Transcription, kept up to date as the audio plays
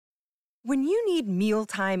When you need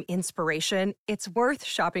mealtime inspiration, it's worth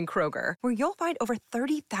shopping Kroger, where you'll find over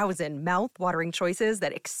 30,000 mouth-watering choices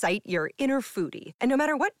that excite your inner foodie. And no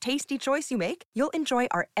matter what tasty choice you make, you'll enjoy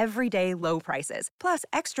our everyday low prices, plus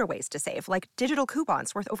extra ways to save, like digital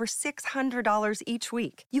coupons worth over $600 each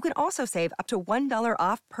week. You can also save up to $1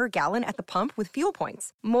 off per gallon at the pump with fuel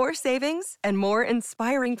points. More savings and more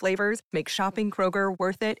inspiring flavors make shopping Kroger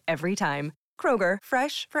worth it every time. Kroger,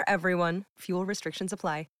 fresh for everyone. Fuel restrictions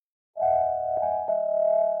apply.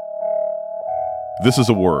 This is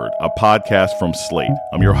A Word, a podcast from Slate.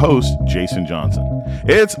 I'm your host, Jason Johnson.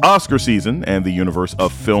 It's Oscar season, and the universe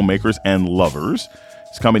of filmmakers and lovers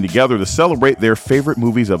is coming together to celebrate their favorite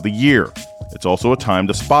movies of the year. It's also a time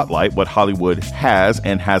to spotlight what Hollywood has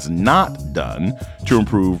and has not done to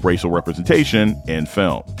improve racial representation in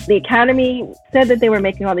film. The Academy said that they were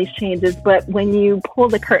making all these changes, but when you pull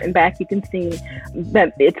the curtain back, you can see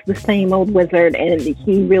that it's the same old wizard, and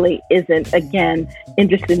he really isn't, again,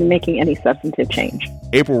 interested in making any substantive change.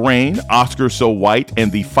 April Reign, Oscars So White,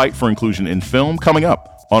 and the fight for inclusion in film coming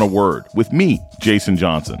up on A Word with me, Jason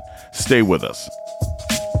Johnson. Stay with us.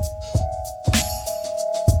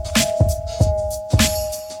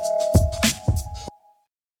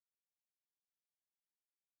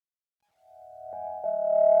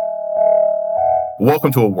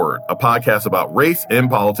 Welcome to A Word, a podcast about race and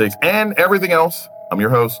politics and everything else. I'm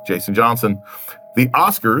your host, Jason Johnson. The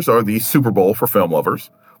Oscars are the Super Bowl for film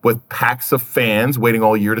lovers, with packs of fans waiting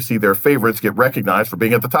all year to see their favorites get recognized for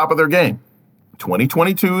being at the top of their game.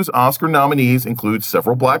 2022's Oscar nominees include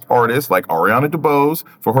several black artists like Ariana DeBose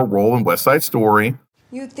for her role in West Side Story.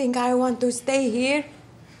 You think I want to stay here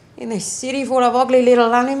in a city full of ugly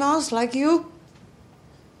little animals like you?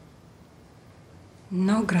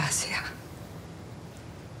 No, gracias.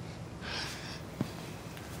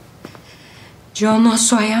 Yo no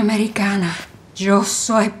soy americana. Yo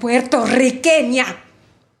soy puertorriqueña.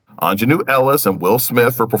 Aunjanue Ellis and Will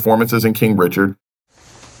Smith for performances in King Richard.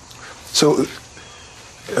 So,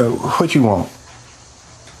 what you want?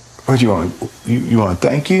 What you want? You want to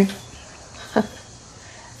thank you?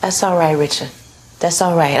 That's all right, Richard. That's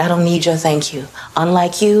all right. I don't need your thank you.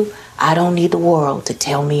 Unlike you, I don't need the world to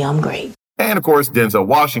tell me I'm great. And, of course, Denzel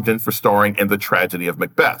Washington for starring in The Tragedy of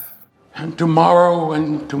Macbeth. And tomorrow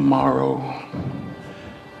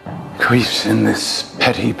creeps in this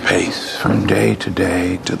petty pace from day to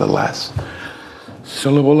day to the last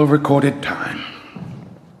syllable of recorded time.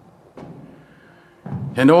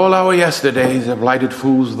 And all our yesterdays have lighted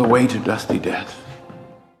fools the way to dusty death.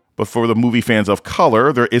 But for the movie fans of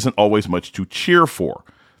color, there isn't always much to cheer for.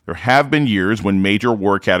 There have been years when major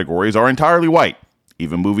award categories are entirely white.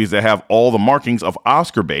 Even movies that have all the markings of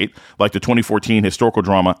Oscar bait, like the 2014 historical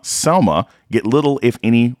drama Selma, get little, if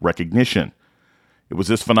any, recognition. It was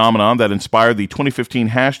this phenomenon that inspired the 2015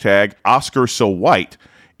 hashtag #OscarsSoWhite.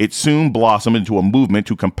 It soon blossomed into a movement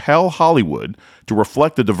to compel Hollywood to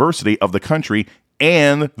reflect the diversity of the country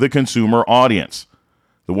and the consumer audience.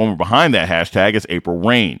 The woman behind that hashtag is April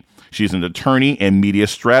Reign. She's an attorney and media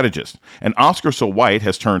strategist, and Oscars So White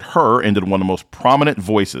has turned her into one of the most prominent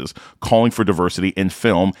voices calling for diversity in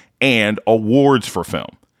film and awards for film.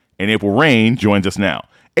 And April Reign joins us now.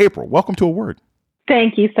 April, welcome to A Word.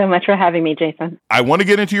 Thank you so much for having me, Jason. I want to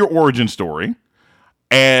get into your origin story,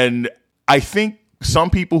 and I think some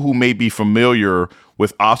people who may be familiar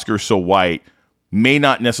with Oscars So White may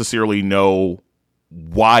not necessarily know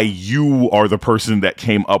why you are the person that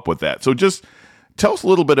came up with that. So just tell us a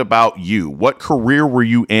little bit about you. What career were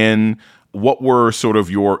you in? What were sort of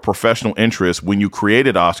your professional interests when you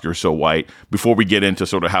created Oscars So White before we get into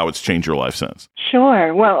sort of how it's changed your life since?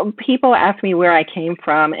 Sure. Well, people ask me where I came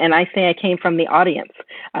from, and I say I came from the audience.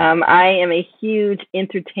 I am a huge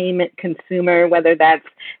entertainment consumer, whether that's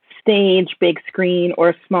stage, big screen,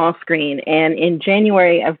 or small screen. And in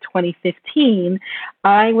January of 2015,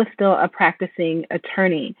 I was still a practicing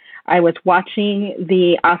attorney. I was watching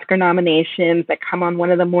the Oscar nominations that come on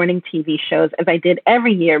one of the morning TV shows, as I did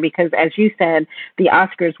every year, because as you said, the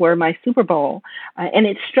Oscars were my Super Bowl. And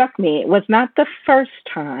it struck me, it was not the first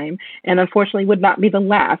time, and unfortunately would not be the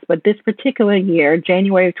last, but this particular year,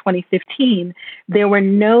 January of 2015, there were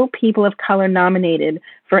no people of color nominated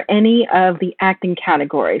for any of the acting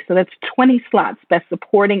categories. So that's 20 slots, Best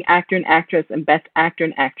Supporting Actor and Actress and Best Actor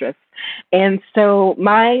and Actress. And so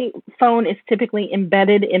my phone is typically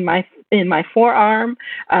embedded in my forearm.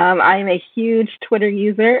 I'm a huge Twitter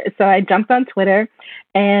user, so I jumped on Twitter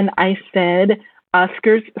and I said,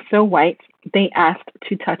 Oscars So White, they asked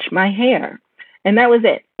to touch my hair. And that was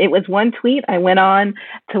it. It was one tweet. I went on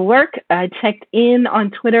to work. I checked in on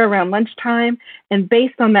Twitter around lunchtime. And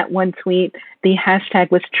based on that one tweet, the hashtag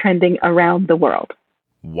was trending around the world.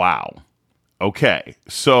 Wow. Okay.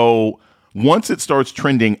 So once it starts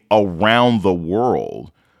trending around the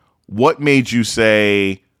world, what made you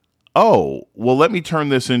say, oh, well, let me turn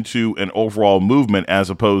this into an overall movement as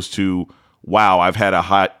opposed to, wow, I've had a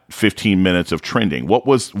hot 15 minutes of trending? What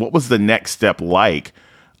was the next step like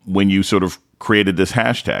when you sort of created this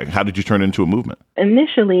hashtag? How did you turn it into a movement?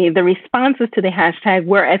 Initially, the responses to the hashtag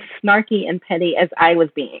were as snarky and petty as I was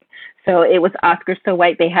being. So it was Oscars so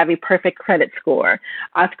white, they have a perfect credit score.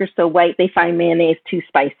 Oscars so white, they find mayonnaise too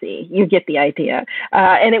spicy. You get the idea.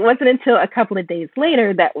 And it wasn't until a couple of days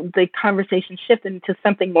later that the conversation shifted into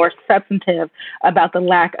something more substantive about the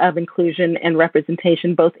lack of inclusion and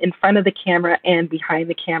representation, both in front of the camera and behind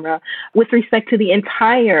the camera, with respect to the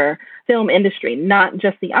entire film industry, not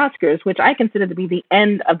just the Oscars, which I consider to be the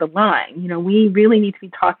end of the line. You know, we really need to be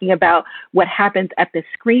talking about what happens at the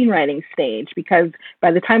screenwriting stage, because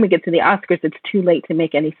by the time we get to the Oscars, it's too late to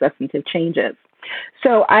make any substantive changes.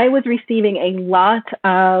 So I was receiving a lot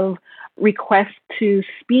of requests to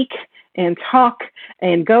speak and talk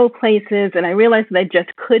and go places, and I realized that I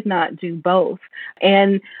just could not do both.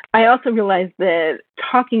 And I also realized that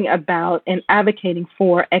talking about and advocating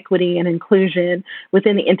for equity and inclusion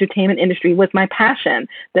within the entertainment industry was my passion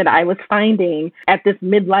that I was finding at this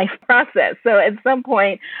midlife process. So at some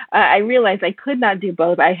point, I realized I could not do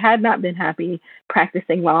both. I had not been happy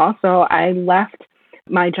practicing law, so I left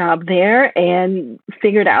my job there and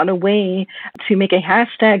figured out a way to make a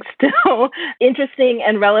hashtag still interesting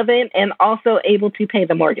and relevant and also able to pay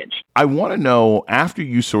the mortgage. I want to know, after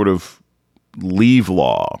you sort of leave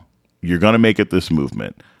law, you're going to make it this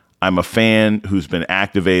movement. I'm a fan who's been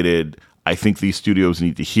activated. I think these studios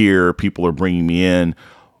need to hear. People are bringing me in.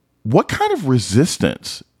 What kind of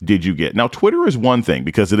resistance did you get? Now, Twitter is one thing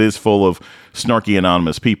because it is full of snarky,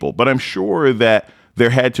 anonymous people, but I'm sure that there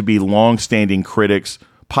had to be longstanding critics,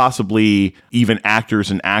 possibly even actors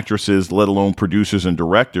and actresses, let alone producers and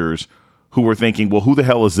directors, who were thinking, well, who the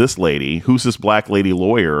hell is this lady? Who's this black lady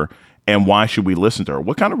lawyer? And why should we listen to her?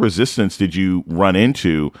 What kind of resistance did you run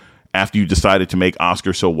into after you decided to make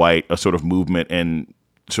Oscars So White a sort of movement in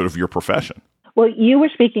sort of your profession? Well, you were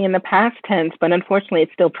speaking in the past tense, but unfortunately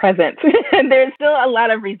it's still present. There's still a lot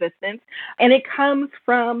of resistance, and it comes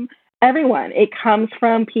from everyone. It comes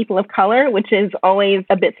from people of color, which is always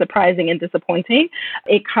a bit surprising and disappointing.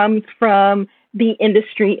 It comes from the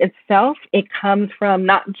industry itself. It comes from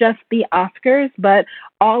not just the Oscars, but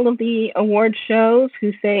all of the award shows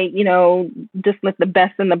who say, you know, just let the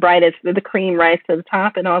best and the brightest, the cream rise to the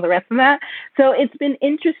top and all the rest of that. So it's been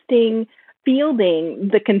interesting fielding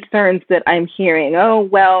the concerns that I'm hearing. Oh,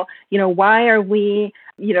 well, you know, why are we,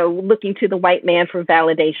 you know, looking to the white man for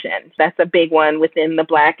validation? That's a big one within the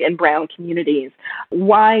Black and brown communities.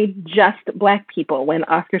 Why just Black people when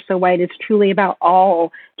Oscars So White is truly about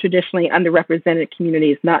all traditionally underrepresented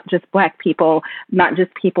communities, not just Black people, not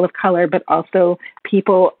just people of color, but also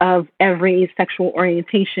people of every sexual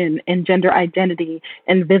orientation and gender identity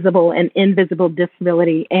and visible and invisible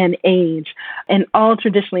disability and age, and all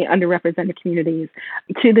traditionally underrepresented communities.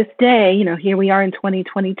 To this day, you know, here we are in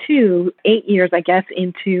 2022, 8 years, I guess,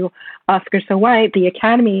 into Oscars So White. The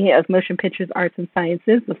Academy of Motion Pictures Arts and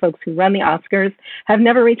Sciences, the folks who run the Oscars, have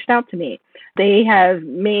never reached out to me. They have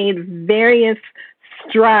made various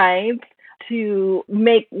strides to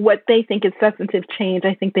make what they think is substantive change.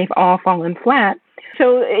 I think they've all fallen flat.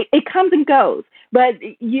 So it comes and goes, but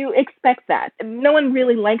you expect that. No one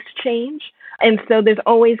really likes change. And so there's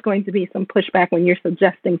always going to be some pushback when you're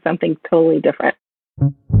suggesting something totally different.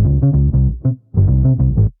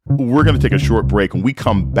 We're going to take a short break. When we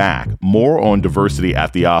come back, more on diversity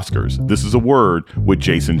at the Oscars. This is A Word with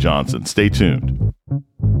Jason Johnson. Stay tuned.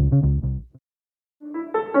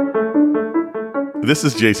 This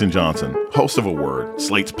is Jason Johnson, host of A Word,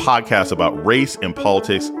 Slate's podcast about race and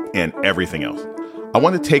politics and everything else. I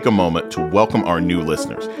want to take a moment to welcome our new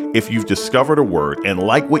listeners. If you've discovered A Word and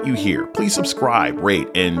like what you hear, please subscribe, rate,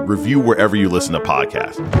 and review wherever you listen to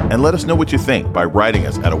podcasts. And let us know what you think by writing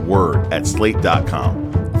us at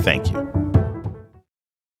aword@slate.com. Thank you.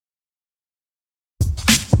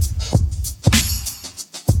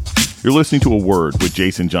 You're listening to A Word with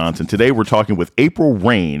Jason Johnson. Today, we're talking with April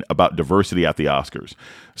Reign about diversity at the Oscars.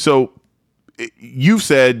 So you've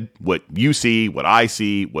said what you see, what I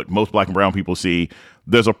see, what most Black and brown people see.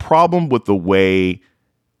 There's a problem with the way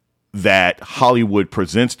that Hollywood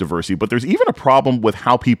presents diversity, but there's even a problem with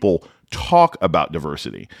how people talk about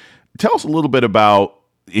diversity. Tell us a little bit about,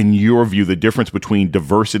 in your view, the difference between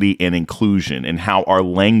diversity and inclusion and how our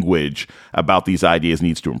language about these ideas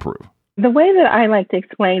needs to improve. The way that I like to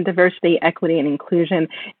explain diversity, equity, and inclusion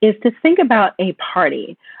is to think about a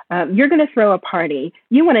party. You're going to throw a party.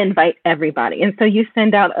 You want to invite everybody. And so you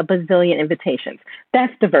send out a bazillion invitations.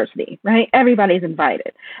 That's diversity, right? Everybody's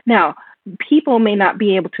invited. Now, people may not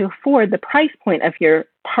be able to afford the price point of your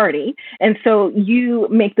party. And so you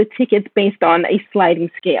make the tickets based on a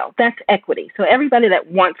sliding scale. That's equity. So everybody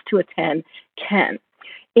that wants to attend can.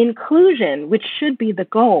 Inclusion, which should be the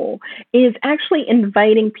goal, is actually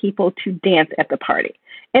inviting people to dance at the party.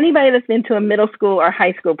 Anybody that's been to a middle school or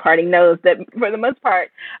high school party knows that for the most part,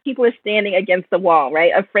 people are standing against the wall,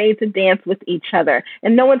 right? Afraid to dance with each other,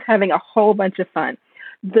 and no one's having a whole bunch of fun.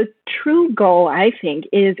 The true goal, I think,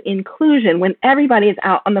 is inclusion when everybody is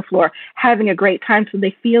out on the floor having a great time so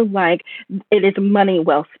they feel like it is money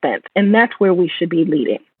well spent. And that's where we should be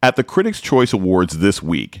leading. At the Critics' Choice Awards this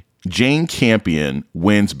week, Jane Campion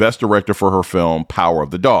wins Best Director for her film Power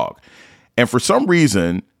of the Dog. And for some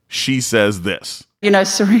reason, she says this. You know,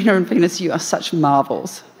 Serena and Venus, you are such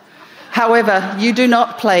marvels. However, you do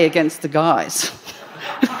not play against the guys.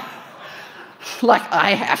 Like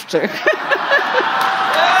I have to.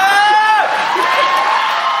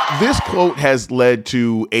 This quote has led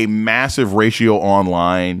to a massive ratio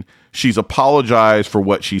online. She's apologized for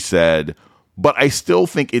what she said, but I still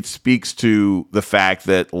think it speaks to the fact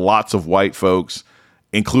that lots of white folks,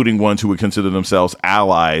 including ones who would consider themselves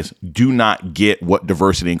allies, do not get what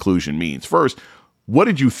diversity inclusion means. First, what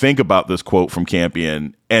did you think about this quote from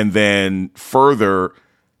Campion? And then further,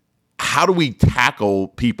 how do we tackle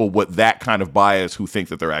people with that kind of bias who think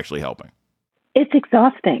that they're actually helping? It's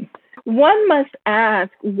exhausting. One must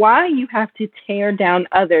ask why you have to tear down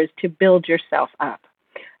others to build yourself up.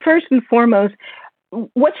 First and foremost,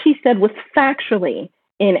 what she said was factually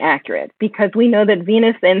inaccurate because we know that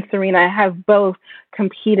Venus and Serena have both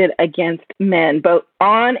competed against men, both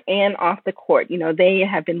on and off the court. You know, they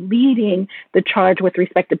have been leading the charge with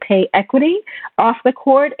respect to pay equity off the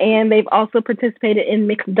court, and they've also participated in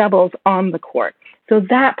mixed doubles on the court. So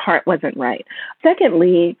that part wasn't right.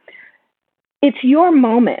 Secondly, it's your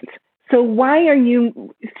moment. So why are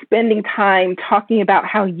you spending time talking about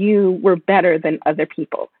how you were better than other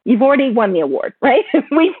people? You've already won the award, right?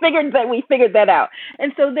 We figured that out.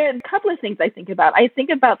 And so there are a couple of things I think about. I think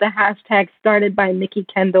about the hashtag started by Nikki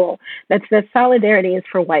Kendall that says solidarity is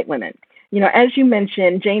for white women. You know, as you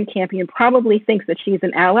mentioned, Jane Campion probably thinks that she's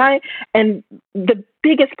an ally. And the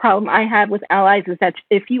biggest problem I have with allies is that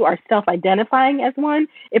if you are self-identifying as one,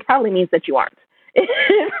 it probably means that you aren't.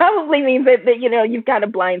 It probably means that, you know, you've got a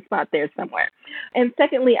blind spot there somewhere. And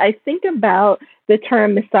secondly, I think about the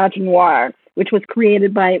term misogynoir, which was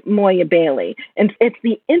created by Moya Bailey. And it's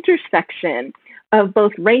the intersection of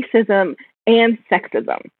both racism and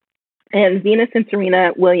sexism. And Venus and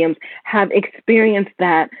Serena Williams have experienced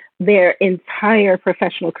that their entire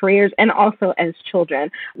professional careers and also as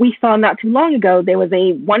children. We saw not too long ago, there was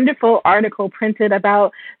a wonderful article printed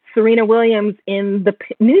about Serena Williams in the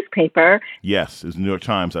newspaper. Yes, it's New York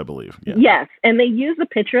Times, I believe. Yeah. Yes, and they used a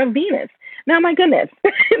picture of Venus. Now, my goodness,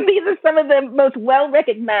 these are some of the most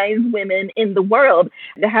well-recognized women in the world.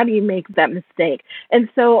 How do you make that mistake? And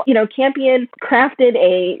so, you know, Campion crafted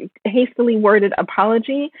a hastily worded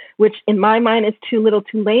apology, which in my mind is too little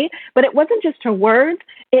too late. But it wasn't just her words.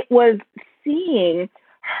 It was seeing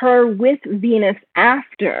her with Venus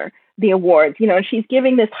after the awards. You know, she's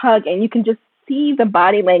giving this hug, and you can just see the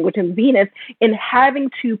body language of Venus in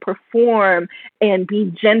having to perform and be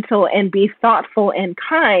gentle and be thoughtful and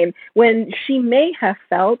kind when she may have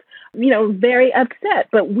felt, you know, very upset.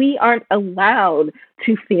 But we aren't allowed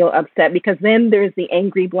to feel upset because then there's the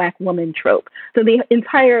angry Black woman trope. So the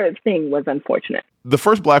entire thing was unfortunate. The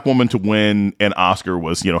first Black woman to win an Oscar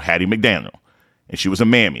was, you know, Hattie McDaniel, and she was a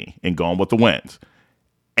mammy in Gone with the Wind.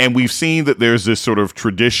 And we've seen that there's this sort of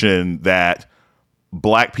tradition that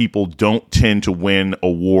Black people don't tend to win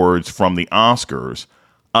awards from the Oscars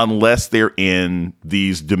unless they're in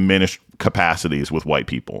these diminished capacities with white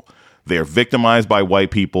people. They're victimized by white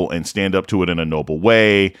people and stand up to it in a noble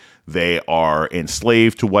way. They are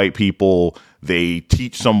enslaved to white people. They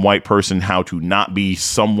teach some white person how to not be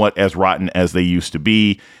somewhat as rotten as they used to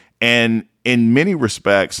be. And in many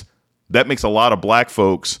respects, that makes a lot of Black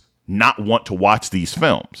folks not want to watch these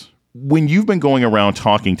films. When you've been going around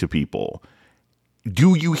talking to people,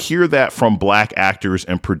 do you hear that from Black actors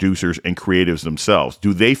and producers and creatives themselves?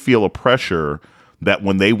 Do they feel a pressure that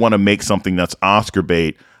when they want to make something that's Oscar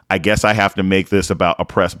bait, I guess I have to make this about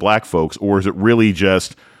oppressed Black folks? Or is it really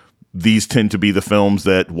just these tend to be the films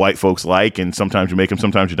that white folks like, and sometimes you make them,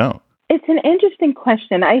 sometimes you don't? It's an interesting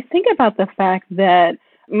question. I think about the fact that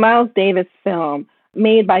Miles Davis' film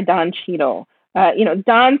made by Don Cheadle,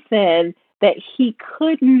 Don said that he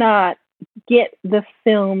could not get the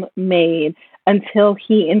film made until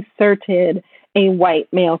he inserted a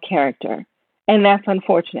white male character. And that's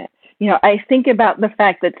unfortunate. I think about the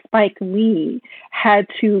fact that Spike Lee had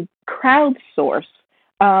to crowdsource,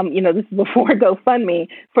 this is before GoFundMe,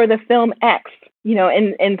 for the film X,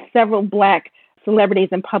 and several Black celebrities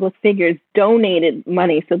and public figures donated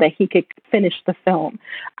money so that he could finish the film.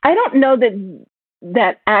 I don't know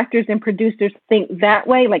that actors and producers think that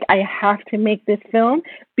way, like I have to make this film,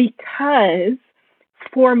 because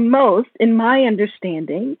for most, in my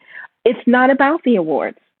understanding, it's not about the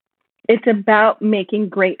awards. It's about making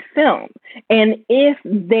great film. And if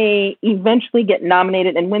they eventually get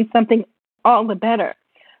nominated and win something, all the better.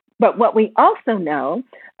 But what we also know,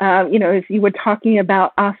 if you were talking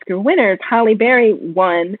about Oscar winners, Halle Berry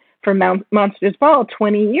won for Monsters Ball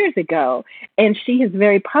 20 years ago. And she has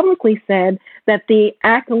very publicly said that the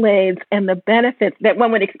accolades and the benefits that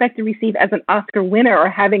one would expect to receive as an Oscar winner, or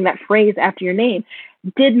having that phrase after your name,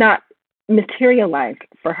 did not materialize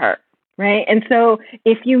for her, right? And so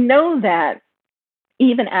if you know that,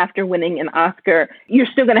 even after winning an Oscar, you're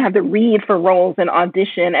still going to have to read for roles and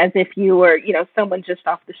audition as if you were, someone just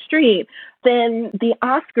off the street, then the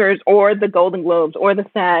Oscars or the Golden Globes or the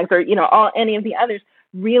SAGs or, any of the others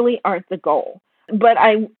really aren't the goal. But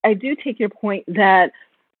I do take your point that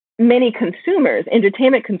many consumers,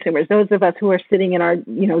 entertainment consumers, those of us who are sitting in our,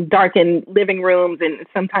 darkened living rooms and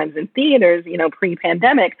sometimes in theaters,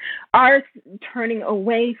 pre-pandemic, are turning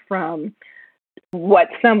away from what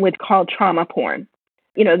some would call trauma porn.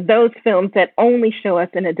 Those films that only show us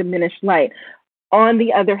in a diminished light. On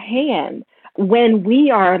the other hand, when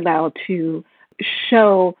we are allowed to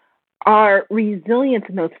show our resilience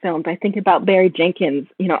in those films, I think about Barry Jenkins,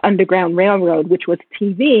 Underground Railroad, which was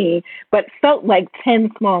TV, but felt like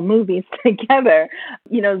 10 small movies together,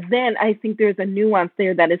 then I think there's a nuance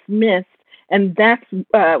there that is missed. And that's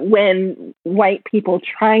when white people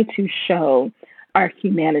try to show our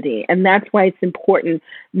humanity. And that's why it's important,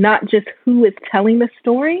 not just who is telling the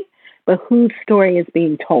story, but whose story is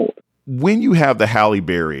being told. When you have the Halle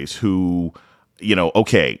Berrys who,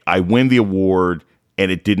 okay, I win the award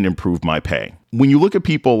and it didn't improve my pay. When you look at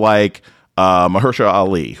people like Mahershala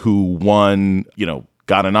Ali, who won,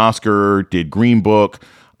 got an Oscar, did Green Book,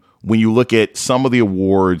 when you look at some of the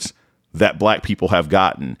awards that Black people have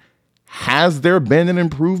gotten, has there been an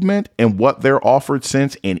improvement in what they're offered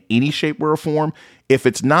since, in any shape or form? If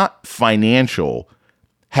it's not financial,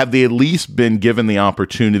 have they at least been given the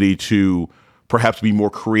opportunity to perhaps be more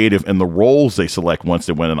creative in the roles they select once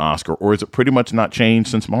they win an Oscar? Or is it pretty much not changed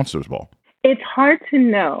since Monsters Ball? It's hard to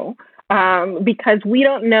know because we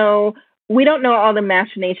don't know all the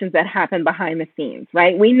machinations that happen behind the scenes,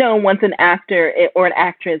 right? We know once an actor or an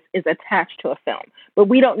actress is attached to a film, but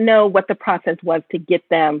we don't know what the process was to get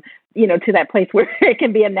them, to that place where it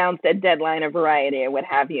can be announced at Deadline or Variety or what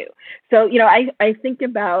have you. So, I think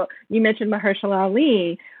about, you mentioned Mahershala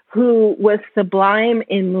Ali, who was sublime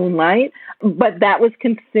in Moonlight, but that was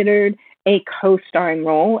considered a co-starring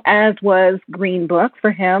role, as was Green Book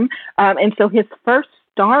for him. And so his first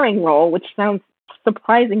starring role, which sounds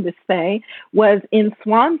surprising to say, was in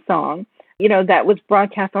Swan Song, that was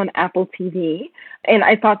broadcast on Apple TV. And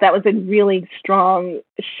I thought that was a really strong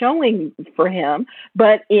showing for him,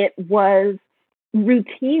 but it was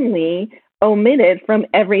routinely omitted from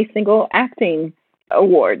every single acting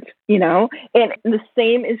awards, and the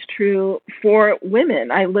same is true for women.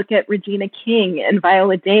 I look at Regina King and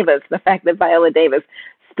Viola Davis. The fact that Viola Davis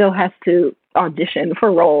still has to audition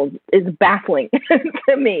for roles is baffling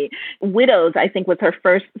to me. Widows, I think, was her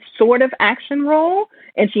first sort of action role,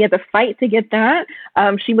 and she had to fight to get that.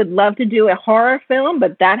 She would love to do a horror film,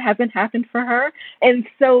 but that hasn't happened for her. And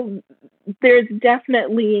so there's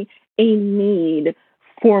definitely a need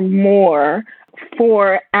for more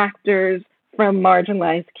for actors from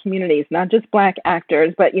marginalized communities, not just Black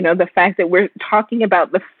actors, but, the fact that we're talking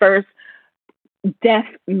about the first deaf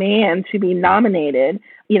man to be nominated,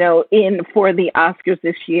 for the Oscars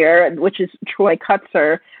this year, which is Troy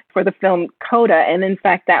Kutzer for the film Coda. And in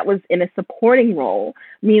fact, that was in a supporting role,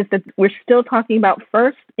 means that we're still talking about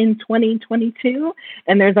first in 2022,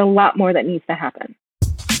 and there's a lot more that needs to happen.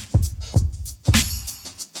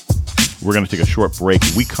 We're going to take a short break.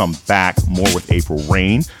 When we come back, more with April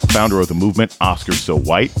Reign, founder of the movement Oscars So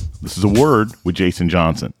White. This is A Word with Jason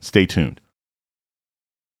Johnson. Stay tuned.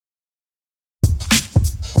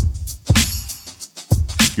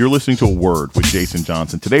 You're listening to A Word with Jason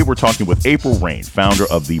Johnson. Today, we're talking with April Reign, founder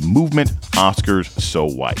of the movement Oscars So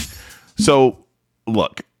White. So,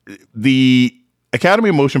 look, the Academy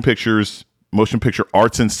of Motion Picture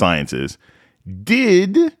Arts and Sciences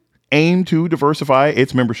did aim to diversify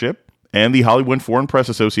its membership and the Hollywood Foreign Press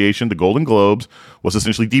Association, the Golden Globes, was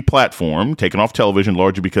essentially deplatformed, taken off television,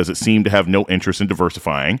 largely because it seemed to have no interest in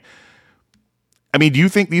diversifying. I mean, do you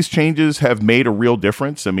think these changes have made a real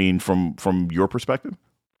difference? I mean, from your perspective?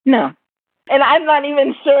 No. And I'm not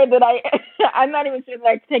even sure that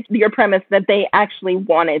I take your premise that they actually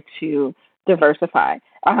wanted to diversify.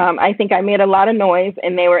 I think I made a lot of noise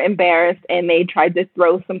and they were embarrassed and they tried to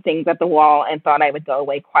throw some things at the wall and thought I would go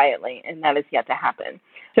away quietly. And that is yet to happen.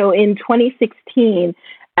 So in 2016,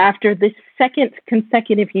 after this second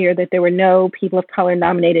consecutive year that there were no people of color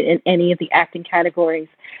nominated in any of the acting categories,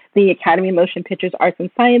 the Academy of Motion Pictures Arts and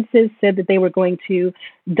Sciences said that they were going to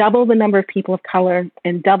double the number of people of color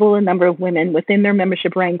and double the number of women within their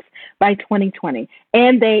membership ranks by 2020.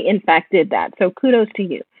 And they, in fact, did that. So kudos to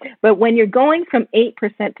you. But when you're going from 8%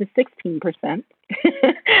 to 16%,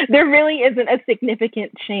 there really isn't a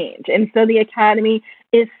significant change. And so the Academy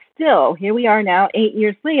is still, here we are now, 8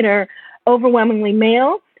 years later, overwhelmingly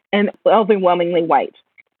male and overwhelmingly white.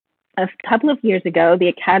 A couple of years ago, the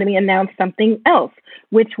Academy announced something else,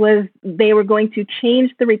 which was they were going to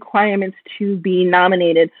change the requirements to be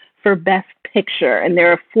nominated for Best Picture. And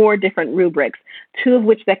there are 4 different rubrics, 2 of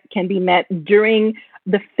which that can be met during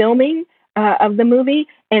the filming of the movie,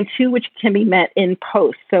 and 2 which can be met in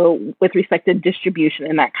post, so with respect to distribution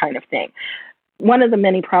and that kind of thing. One of the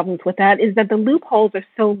many problems with that is that the loopholes are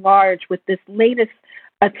so large with this latest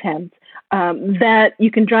attempt that you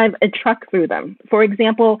can drive a truck through them. For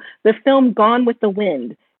example, the film Gone with the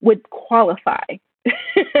Wind would qualify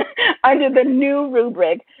under the new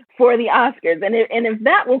rubric for the Oscars. And if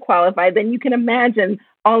that will qualify, then you can imagine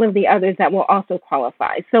all of the others that will also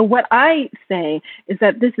qualify. So what I say is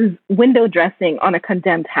that this is window dressing on a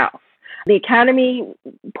condemned house. The Academy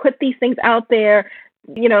put these things out there,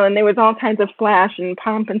 and there was all kinds of flash and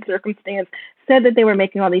pomp and circumstance, said that they were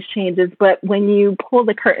making all these changes, but when you pull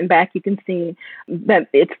the curtain back, you can see that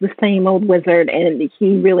it's the same old wizard, and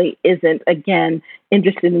he really isn't, again,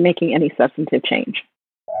 interested in making any substantive change.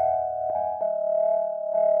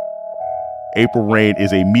 April Reign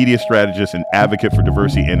is a media strategist and advocate for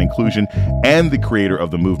diversity and inclusion and the creator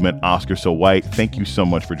of the movement Oscars So White. Thank you so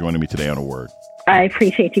much for joining me today on A Word. I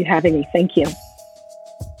appreciate you having me. Thank you.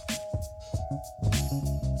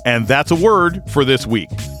 And that's A Word for this week.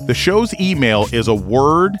 The show's email is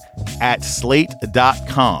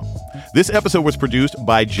aword@slate.com. This episode was produced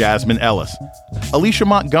by Jasmine Ellis. Alicia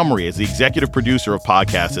Montgomery is the executive producer of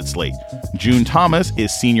podcasts at Slate. June Thomas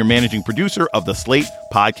is senior managing producer of the Slate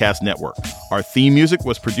Podcast Network. Our theme music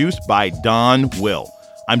was produced by Don Will.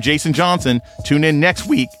 I'm Jason Johnson. Tune in next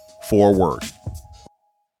week for A Word.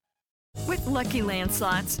 With Lucky Land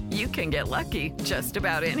Slots, you can get lucky just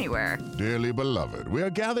about anywhere. Dearly beloved, we are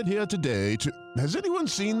gathered here today to... Has anyone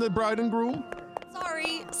seen the bride and groom?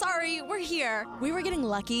 Sorry, we're here. We were getting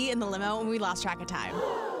lucky in the limo and we lost track of time.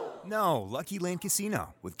 No, Lucky Land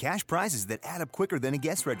Casino, with cash prizes that add up quicker than a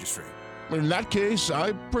guest registry. In that case,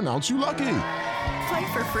 I pronounce you lucky. Play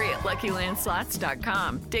for free at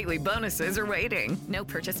LuckyLandSlots.com. Daily bonuses are waiting. No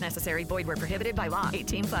purchase necessary. Void where prohibited by law.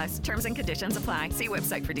 18+. Terms and conditions apply. See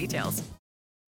website for details.